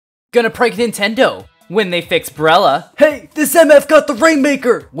Gonna prank Nintendo when they fix Brella. Hey, this MF got the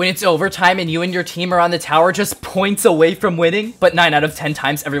Rainmaker! When it's overtime and you and your team are on the tower just points away from winning, but 9 out of 10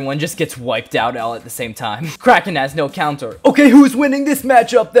 times everyone just gets wiped out all at the same time. Kraken has no counter. Okay, who's winning this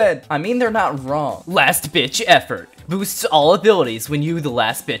matchup then? I mean, they're not wrong. Last bitch effort. Boosts all abilities when you the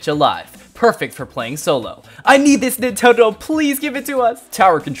last bitch alive. Perfect for playing solo. I need this, Nintendo, please give it to us.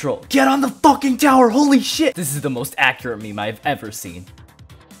 Tower control. Get on the fucking tower, holy shit! This is the most accurate meme I've ever seen.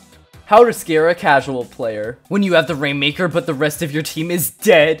 How to scare a casual player. When you have the Rainmaker but the rest of your team is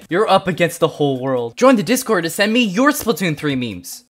dead, you're up against the whole world. Join the Discord to send me your Splatoon 3 memes.